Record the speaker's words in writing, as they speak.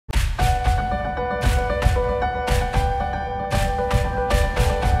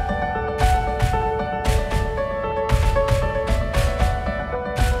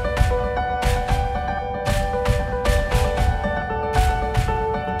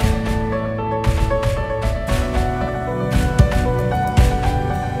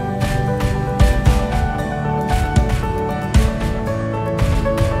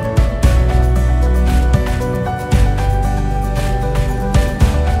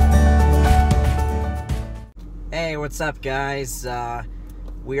What's up, guys?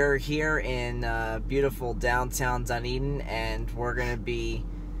 We are here in beautiful downtown Dunedin, and we're gonna be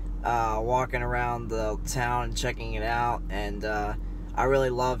walking around the town and checking it out. And I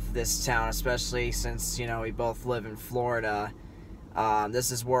really love this town, especially since, you know, we both live in Florida.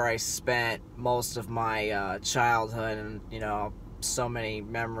 This is where I spent most of my childhood, and, you know, so many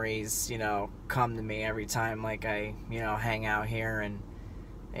memories, you know, come to me every time, like, I, you know, hang out here, and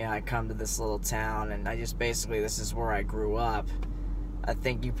I come to this little town, and I just basically, this is where I grew up. I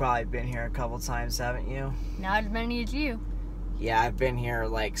think you've probably been here a couple times, haven't you? Not as many as you. Yeah, I've been here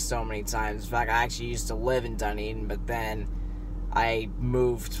like so many times. In fact, I actually used to live in Dunedin, but then I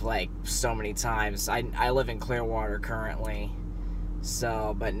moved like so many times. I live in Clearwater currently.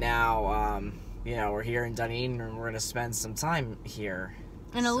 So, but now, you know, we're here in Dunedin, and we're going to spend some time here.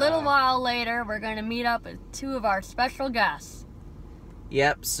 And a little while later, we're going to meet up with two of our special guests.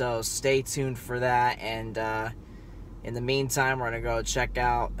 Yep, so stay tuned for that, and in the meantime, we're going to go check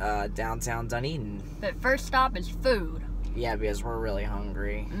out Downtown Dunedin. But first stop is food. Yeah, because we're really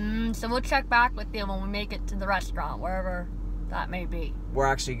hungry. So we'll check back with you when we make it to the restaurant, wherever that may be. We're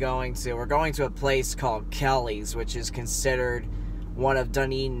actually going to a place called Kelley's, which is considered one of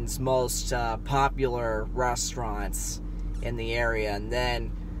Dunedin's most popular restaurants in the area. And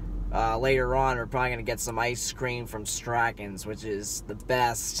then later on, we're probably going to get some ice cream from Strachens, which is the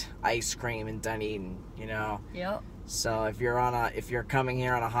best ice cream in Dunedin, you know? Yep. So if you're coming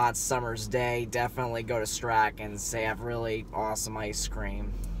here on a hot summer's day, definitely go to Strachens. They have really awesome ice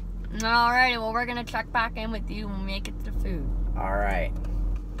cream. Alrighty, well, we're going to check back in with you when we make it to food. Alright.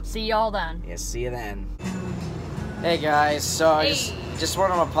 See y'all then. Yeah, see you then. Hey guys, so I just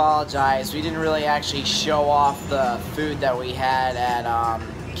want to apologize. We didn't really actually show off the food that we had at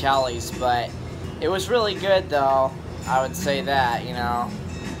Kelley's, but it was really good though. I would say that, you know.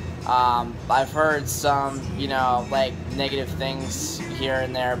 I've heard some, you know, like negative things here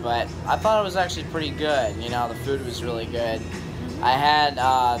and there, but I thought it was actually pretty good. You know, the food was really good. I had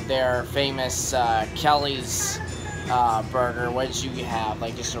their famous Kelley's burger. What did you have?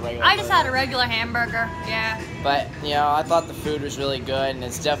 Like just a regular I just had a regular hamburger, yeah. But, you know, I thought the food was really good, and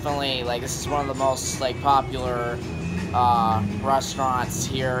it's definitely, like, this is one of the most, like, popular restaurants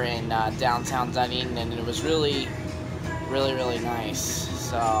here in downtown Dunedin, and it was really, really, really nice.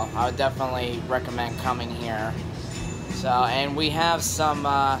 So I would definitely recommend coming here. So, and we have some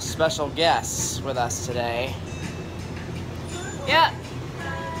special guests with us today. Yeah.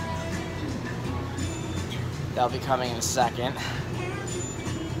 They'll be coming in a second.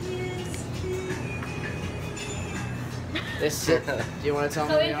 Do you want to tell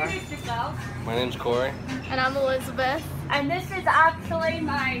me who you are? Introduce yourself. My name's Corey. And I'm Elizabeth. And this is actually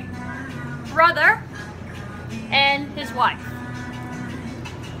my brother and his wife.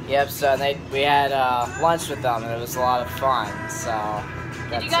 Yep, so we had lunch with them, and it was a lot of fun, so...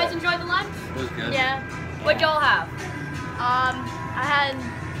 Did you guys enjoy the lunch? It was good. Yeah. What'd y'all have? I had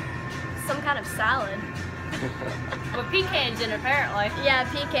some kind of salad. With pecans in it, apparently. Yeah,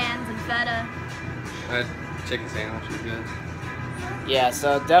 pecans and feta. I had chicken sandwich. It was good. Yeah,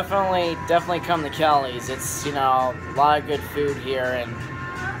 so definitely come to Kelley's. It's, you know, a lot of good food here, and,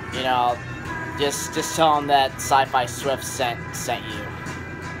 you know, just tell them that Sci-Fi Swift sent you.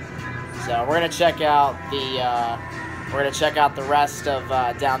 So we're gonna check out the rest of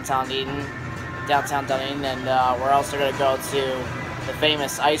downtown Dunedin, and we're also gonna go to the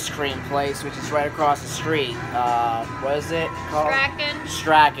famous ice cream place, which is right across the street. What is it called? Strachens.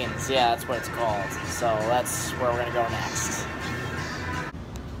 Strachens, yeah, that's what it's called. So that's where we're gonna go next.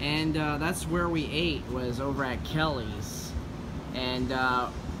 And that's where we ate, was over at Kelley's. And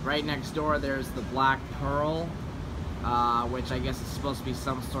right next door there's the Black Pearl, which I guess is supposed to be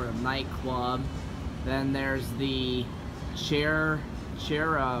some sort of nightclub. Then there's the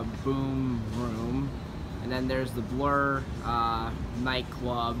Boom Room. And then there's the Blur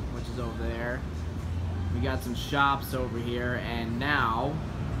nightclub, which is over there. We got some shops over here, and now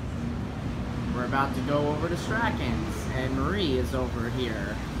we're about to go over to Strachens, and Marie is over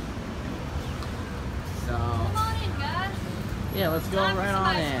here. So Come on in, guys. yeah, let's go right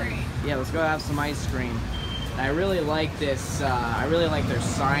on in. Yeah, let's go have some ice cream. And I really like this. I really like their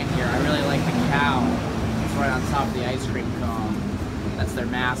sign here. I really like the cow. It's right on top of the ice cream cone. That's their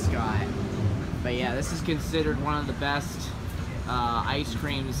mascot. But yeah, this is considered one of the best ice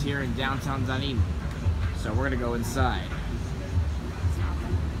creams here in downtown Dunedin. So we're gonna go inside.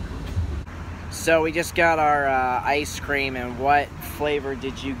 So we just got our ice cream, and what flavor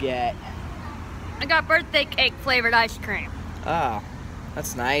did you get? I got birthday cake flavored ice cream. Oh,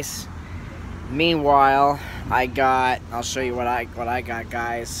 that's nice. Meanwhile, I'll show you what I got,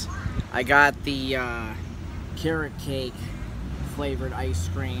 guys. I got the carrot cake flavored ice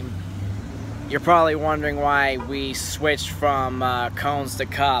cream. You're probably wondering why we switched from cones to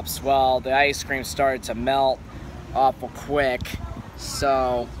cups. Well, the ice cream started to melt awful quick,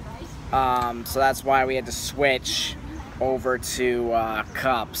 so that's why we had to switch over to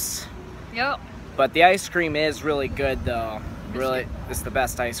cups. Yep. But the ice cream is really good, though. Really, it's the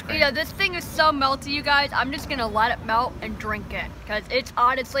best ice cream. Yeah, this thing is so melty, you guys. I'm just gonna let it melt and drink it, because it's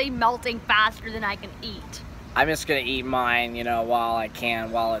honestly melting faster than I can eat. I'm just gonna eat mine, you know, while I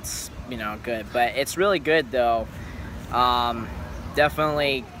can, while it's, you know, good. But it's really good, though.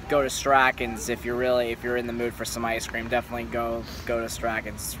 Definitely go to Strachens if you're in the mood for some ice cream. Definitely go to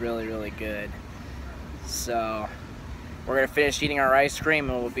Strachens. It's really, really good. So we're gonna finish eating our ice cream,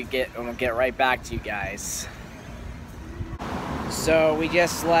 and we'll get right back to you guys. So we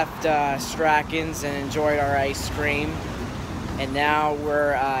just left Strachens and enjoyed our ice cream, and now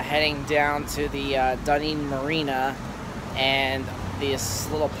we're heading down to the Dunedin Marina and this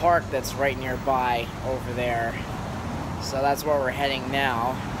little park that's right nearby over there. So that's where we're heading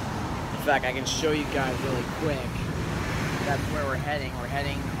now. In fact, I can show you guys really quick. That's where we're heading. We're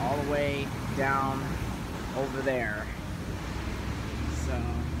heading all the way down over there. So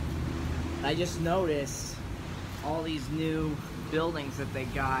I just noticed all these new buildings that they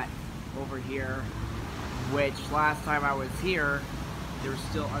got over here, which last time I was here, they were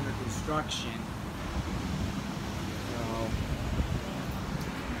still under construction.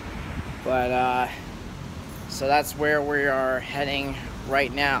 So that's where we are heading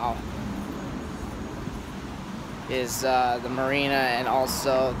right now, is the marina and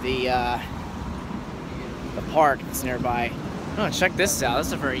also the park that's nearby. Oh, check this out. This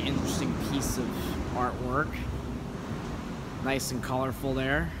is a very interesting piece of artwork. Nice and colorful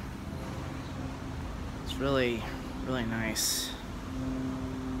there. It's really, really nice.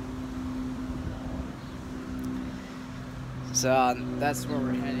 So that's where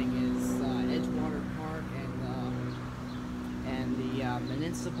we're heading, is Edgewater Park and the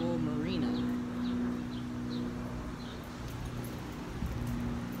Municipal Marina.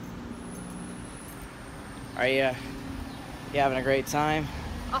 Are you having a great time?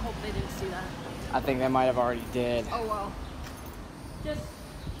 I hope they didn't see that. I think they might have already did. Oh well. Just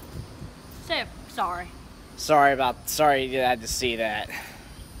say sorry. Sorry you had to see that.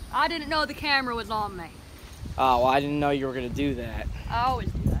 I didn't know the camera was on me. Oh, well, I didn't know you were gonna do that. I always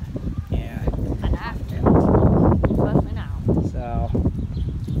do that. Yeah. I have to. Especially now. So.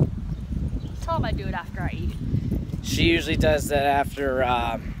 Tell them I do it after I eat. She usually does that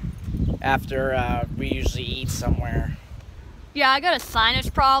after we usually eat somewhere. Yeah, I got a sinus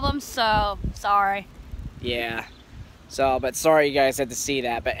problem, so sorry. Yeah. So, but sorry you guys had to see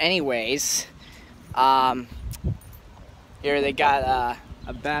that. But anyways, here they got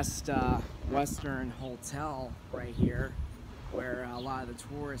a Best Western hotel right here, where a lot of the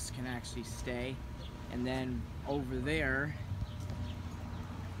tourists can actually stay. And then over there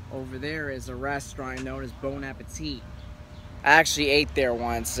is a restaurant known as Bon Appetit. I actually ate there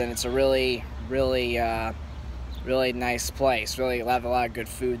once, and it's a really, really, really nice place. Really have a lot of good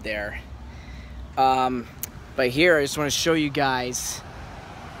food there. But here, I just want to show you guys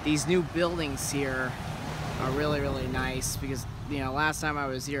these new buildings here are really, really nice, because, you know, last time I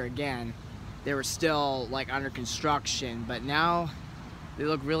was here again, they were still like under construction, but now they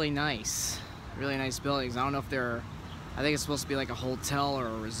look really nice. Really nice buildings. I don't know if they're, I think it's supposed to be like a hotel or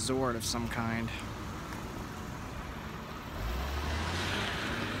a resort of some kind.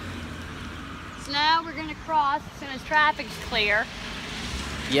 So now we're gonna cross as soon as traffic's clear.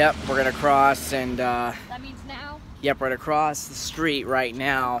 Yep, we're gonna cross, and That means now? yep, we're gonna cross the street right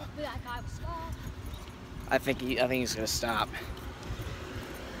now. Hopefully that guy will stop. I think he's gonna stop.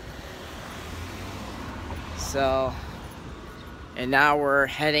 So, and now we're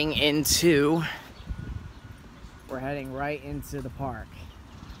heading right into the park.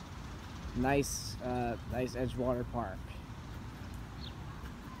 Nice Edgewater Park.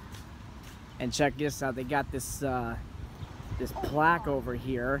 And check this out, they got this this plaque over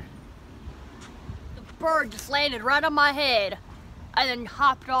here. The bird just landed right on my head and then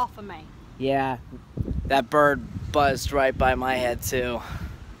hopped off of me. Yeah, that bird buzzed right by my head too.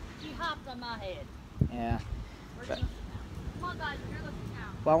 He hopped on my head. Yeah. Come on guys, you're looking now.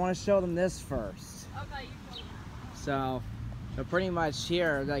 Well, I want to show them this first. Okay, you show me. So pretty much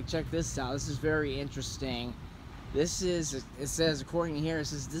here, like, check this out. This is very interesting. This is, it says, according to here, it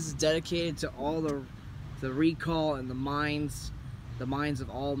says this is dedicated to all the recall and the minds of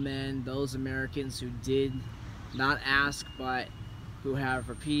all men, those Americans who did not ask but who have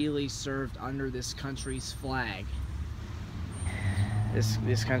repeatedly served under this country's flag.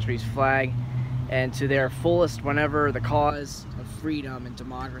 This country's flag. and to their fullest whenever the cause of freedom and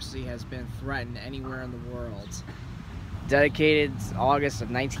democracy has been threatened anywhere in the world. Dedicated August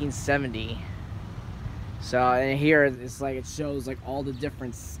of 1970. So and here it's like it shows like all the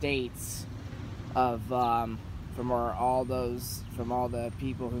different states of from all the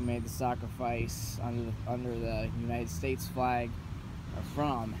people who made the sacrifice under the United States flag are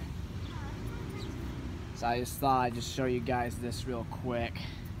from. So I just thought I'd just show you guys this real quick,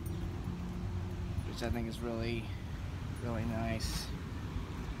 which I think is really, really nice.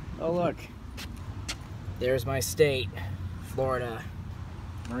 Oh look, there's my state, Florida,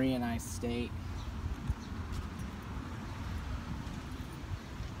 Maria and I state.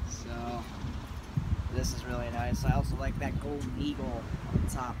 So this is really nice. I also like that golden eagle on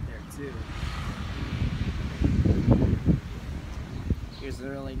the top there too. Here's a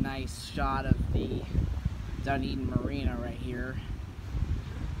really nice shot of the Dunedin Marina right here.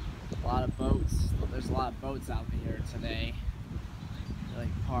 A lot of boats. There's a lot of boats out here today, like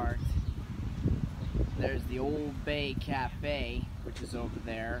parked. There's the Old Bay Cafe, which is over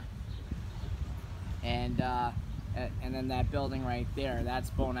there, and then that building right there,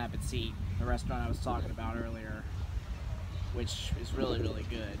 that's Bon Appetit, the restaurant I was talking about earlier, which is really, really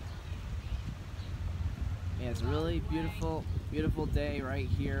good. Yeah, it's a really beautiful, beautiful day right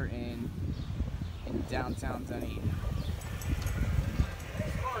here in downtown Dunedin.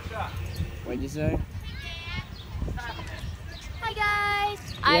 What'd you say? Hi guys!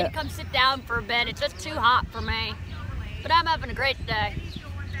 I had to come sit down for a bit. It's just too hot for me. But I'm having a great day.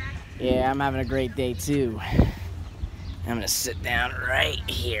 Yeah, I'm having a great day too. I'm gonna sit down right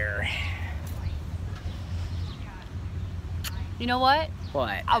here. You know what?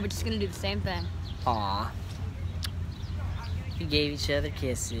 What? I was just gonna do the same thing. Aw. We gave each other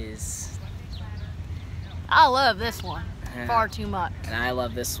kisses. I love this one far too much. And I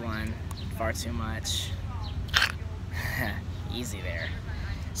love this one far too much. Easy there.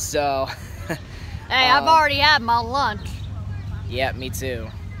 So, Hey, I've already had my lunch. Yeah, me too.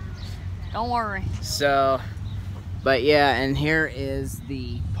 Don't worry. So, but yeah, and here is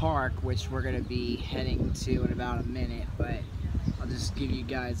the park, which we're gonna be heading to in about a minute, but I'll just give you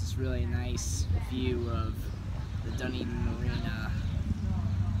guys this really nice view of the Dunedin Marina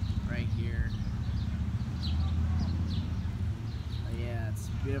right here. But yeah, it's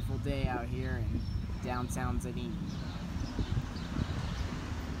a beautiful day out here in downtown Dunedin.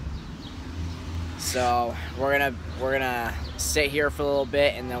 So we're gonna sit here for a little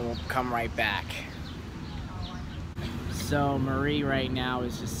bit and then we'll come right back. So Marie right now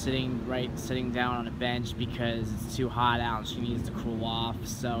is just sitting down on a bench because it's too hot out and she needs to cool off.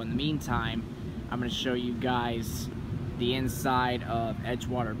 So in the meantime, I'm gonna show you guys the inside of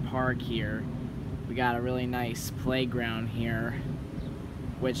Edgewater Park here. We got a really nice playground here,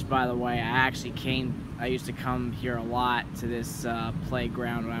 which by the way, I used to come here a lot to this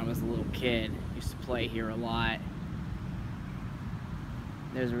playground when I was a little kid. Used to play here a lot.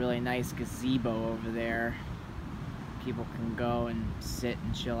 There's a really nice gazebo over there. People can go and sit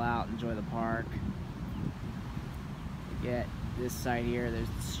and chill out, enjoy the park. You get this side here, there's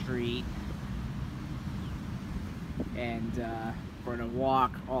the street. And we're gonna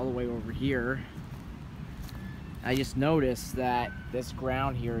walk all the way over here. I just noticed that this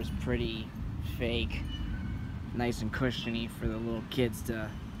ground here is pretty fake. Nice and cushiony for the little kids to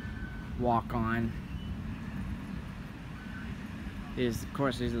walk on. Of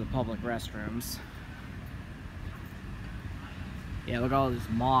course, these are the public restrooms. Yeah, look at all this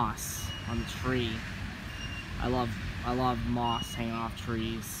moss on the tree. I love moss hanging off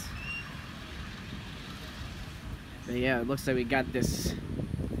trees. But yeah, it looks like we got this.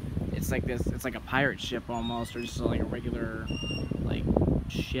 It's like a pirate ship almost, or just like a regular like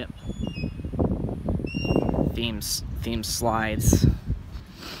ship. Theme slides.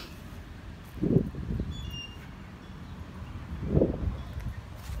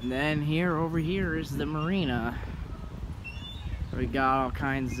 And then over here is the marina. We got all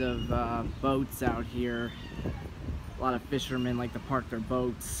kinds of boats out here. A lot of fishermen like to park their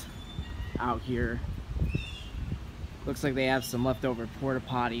boats out here. Looks like they have some leftover porta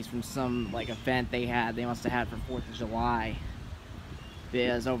potties from some like event they must have had for 4th of July.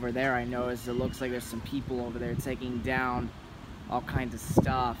 Because over there I noticed it looks like there's some people over there taking down all kinds of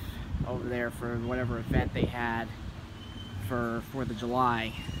stuff over there for whatever event they had for 4th of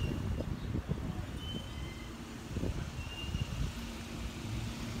July.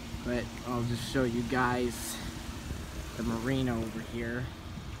 But I'll just show you guys the marina over here.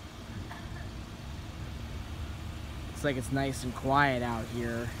 Looks like it's nice and quiet out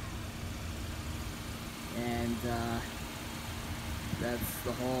here. And That's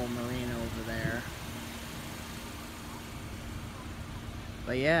the whole marina over there.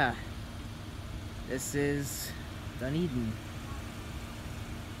 But yeah, this is Dunedin.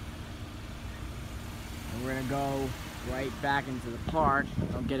 And we're gonna go right back into the park.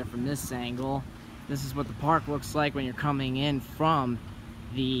 I'll get it from this angle. This is what the park looks like when you're coming in from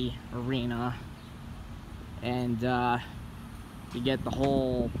the arena. And you get the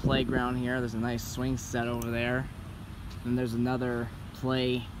whole playground here. There's a nice swing set over there. And there's another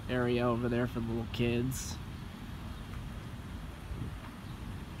play area over there for the little kids.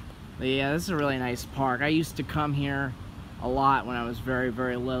 But yeah, this is a really nice park. I used to come here a lot when I was very,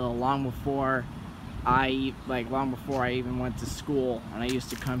 very little, long before I even went to school. And I used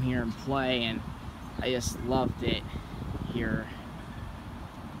to come here and play, and I just loved it here.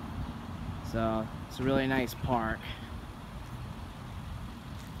 So it's a really nice park.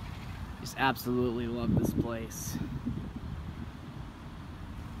 Just absolutely love this place.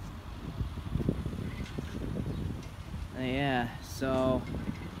 Yeah, so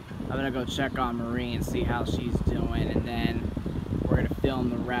I'm gonna go check on Marie and see how she's doing, and then we're gonna film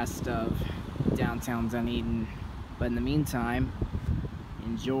the rest of Downtown Dunedin. But in the meantime,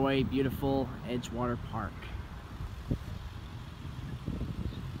 enjoy beautiful Edgewater Park.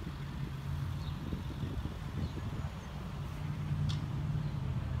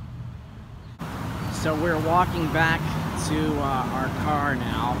 So we're walking back to our car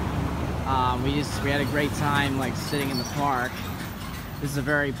now. We had a great time like sitting in the park. This is a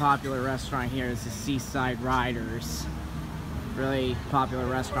very popular restaurant here. This is Seaside Riders. Really popular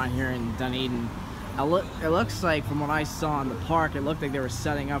restaurant here in Dunedin. It looks like, from what I saw in the park, it looked like they were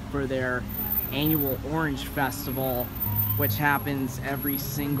setting up for their annual Orange Festival, which happens every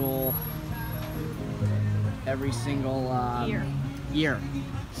single year.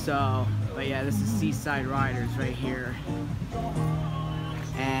 So, but yeah, this is Seaside Riders right here.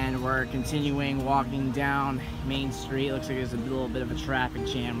 And we're continuing walking down Main Street. Looks like there's a little bit of a traffic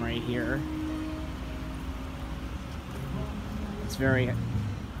jam right here. It's very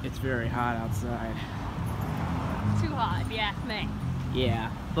hot outside. Too hot, if you ask me. Yeah,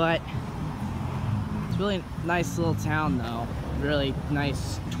 but it's really nice little town though. Really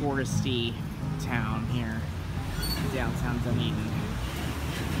nice touristy town here in Downtown Dunedin.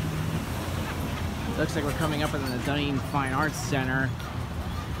 Looks like we're coming up in the Dunedin Fine Arts Center.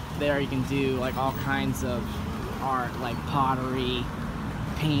 There you can do like all kinds of art, like pottery,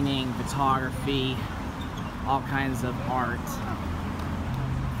 painting, photography, all kinds of art.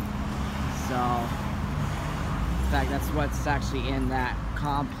 So, in fact, that's what's actually in that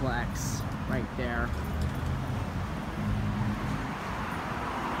complex right there.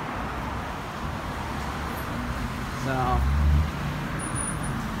 So,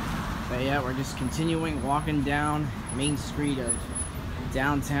 but yeah, we're just continuing walking down Main Street of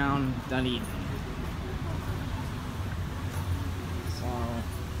Downtown Dunedin. So,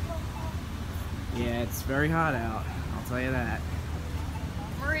 yeah, it's very hot out, I'll tell you that.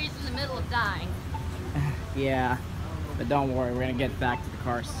 Marie's in the middle of dying. Yeah, but don't worry, we're gonna get back to the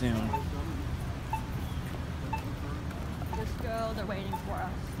car soon. Just go, they're waiting for us.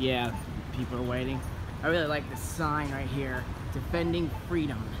 Yeah, people are waiting. I really like this sign right here, defending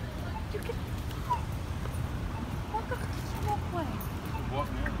freedom. You can walk away.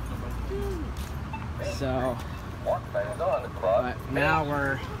 So, but now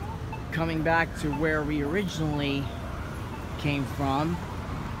we're coming back to where we originally came from,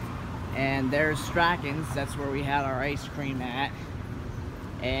 and there's Strachens. That's where we had our ice cream at.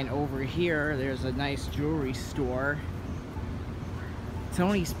 And over here there's a nice jewelry store,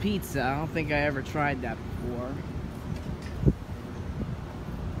 Tony's Pizza. I don't think I ever tried that before.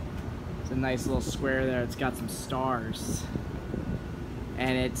 It's a nice little square there. It's got some stars.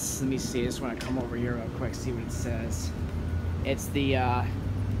 And it's, let me see, I just want to come over here real quick, see what it says. It's the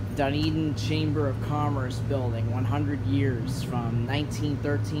Dunedin Chamber of Commerce building, 100 years from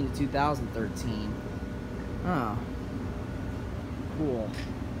 1913 to 2013. Oh, cool.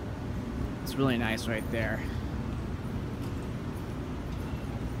 It's really nice right there.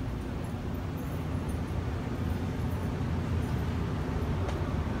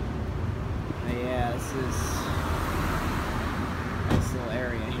 But yeah, this is nice little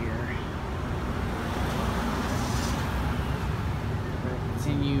area here. We're gonna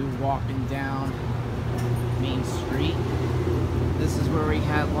continue walking down Main Street. This is where we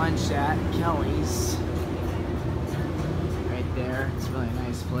had lunch at Kelley's. Right there. It's a really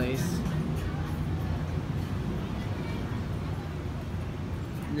nice place.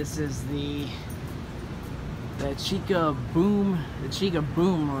 This is the Chica Boom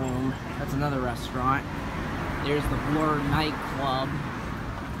Room. That's another restaurant. There's the Blur nightclub.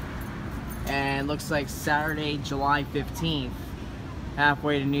 And looks like Saturday, July 15th,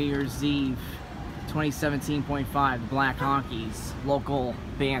 halfway to New Year's Eve, 2017.5, the Black Honkies, local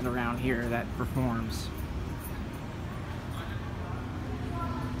band around here that performs.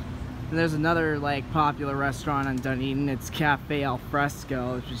 And there's another like popular restaurant in Dunedin. It's Cafe Al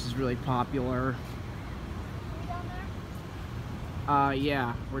Fresco, which is really popular.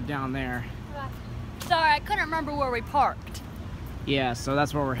 Yeah, we're down there. Sorry, I couldn't remember where we parked. Yeah, so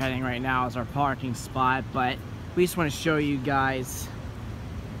that's where we're heading right now, is our parking spot. But we just want to show you guys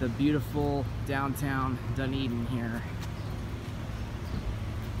the beautiful downtown Dunedin here.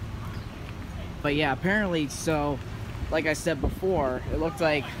 But yeah, apparently, so like I said before, it looked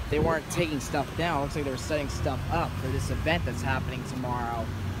like they weren't taking stuff down. It looks like they were setting stuff up for this event that's happening tomorrow.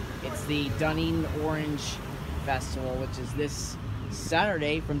 It's the Dunedin Orange Festival, which is this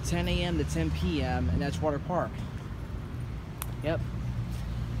Saturday from 10 a.m. to 10 p.m. in Edgewater Park. Yep.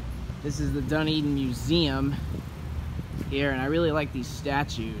 This is the Dunedin Museum here, and I really like these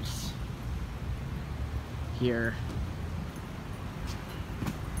statues here.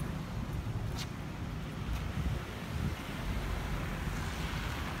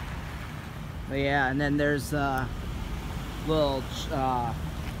 But yeah, and then there's a little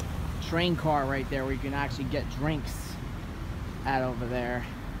train car right there where you can actually get drinks at over there.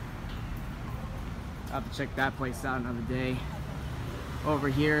 I'll have to check that place out another day. Over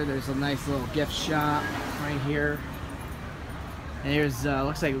here, there's a nice little gift shop right here. And there's,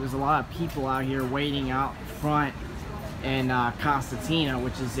 looks like there's a lot of people out here waiting out front in Costatina,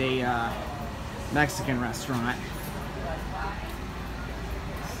 which is a Mexican restaurant.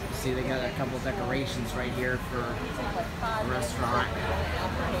 See, they got a couple of decorations right here for the restaurant.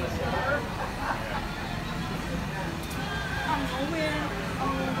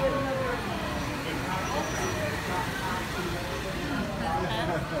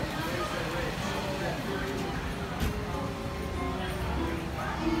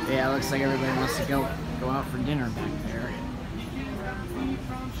 Yeah, it looks like everybody wants to go out for dinner back there.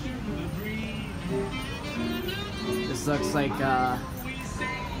 This looks like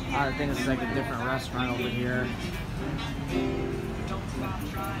I think it's like a different restaurant over here.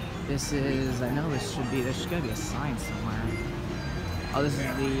 This is, I know this should be, there's gotta be a sign somewhere. Oh, this is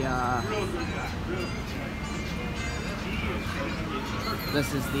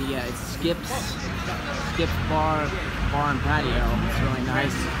the, it's Skip's Bar and Patio. It's really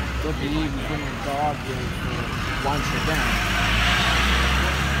nice. Look, you even bring your dog in for lunch or dinner.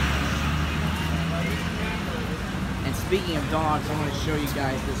 And speaking of dogs, I want to show you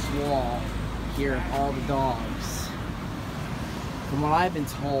guys this wall here of all the dogs. From what I've been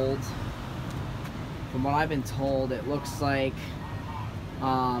told, it looks like,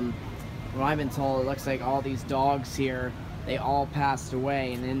 all these dogs here, they all passed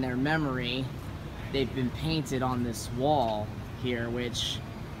away, and in their memory, they've been painted on this wall here, which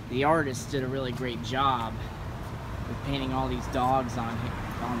the artist did a really great job with painting all these dogs on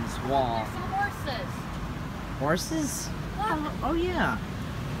this wall. Some horses. Horses? Look. Oh yeah.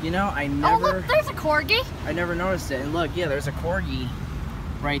 You know, I never... Oh look, there's a corgi. I never noticed it. And look, yeah, there's a corgi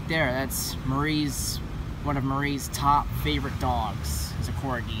right there. That's one of Marie's top favorite dogs, is a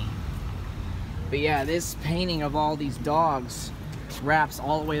corgi. But yeah, this painting of all these dogs wraps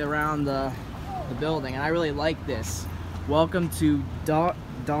all the way around the building, and I really like this. Welcome to Dog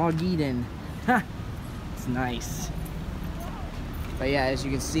Eden. It's nice. But yeah, as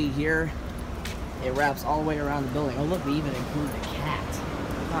you can see here, it wraps all the way around the building. Oh look, they even included a cat.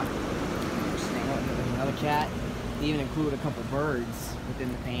 Huh. Interesting. Oh, there's another cat. They even include a couple birds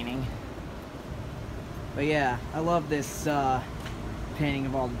within the painting. But yeah, I love this painting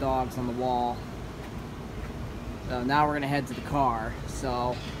of all the dogs on the wall. So now we're gonna head to the car,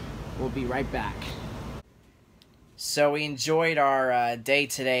 so we'll be right back. So we enjoyed our day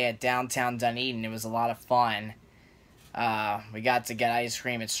today at Downtown Dunedin. It was a lot of fun. We got to get ice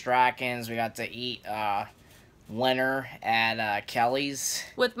cream at Strachens. We got to eat Linner at Kelley's.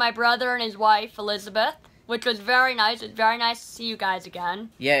 With my brother and his wife, Elizabeth, which was very nice. It was very nice to see you guys again.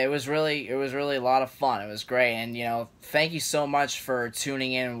 Yeah, it was really a lot of fun. It was great. And, you know, thank you so much for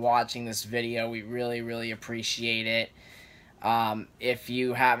tuning in and watching this video. We really appreciate it. If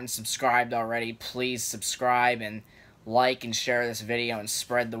you haven't subscribed already, please subscribe and like and share this video and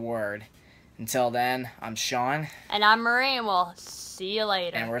spread the word. Until then, I'm Sean. And I'm Marie, and we'll see you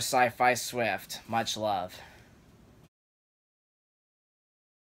later. And we're Sci-Fi Swift. Much love.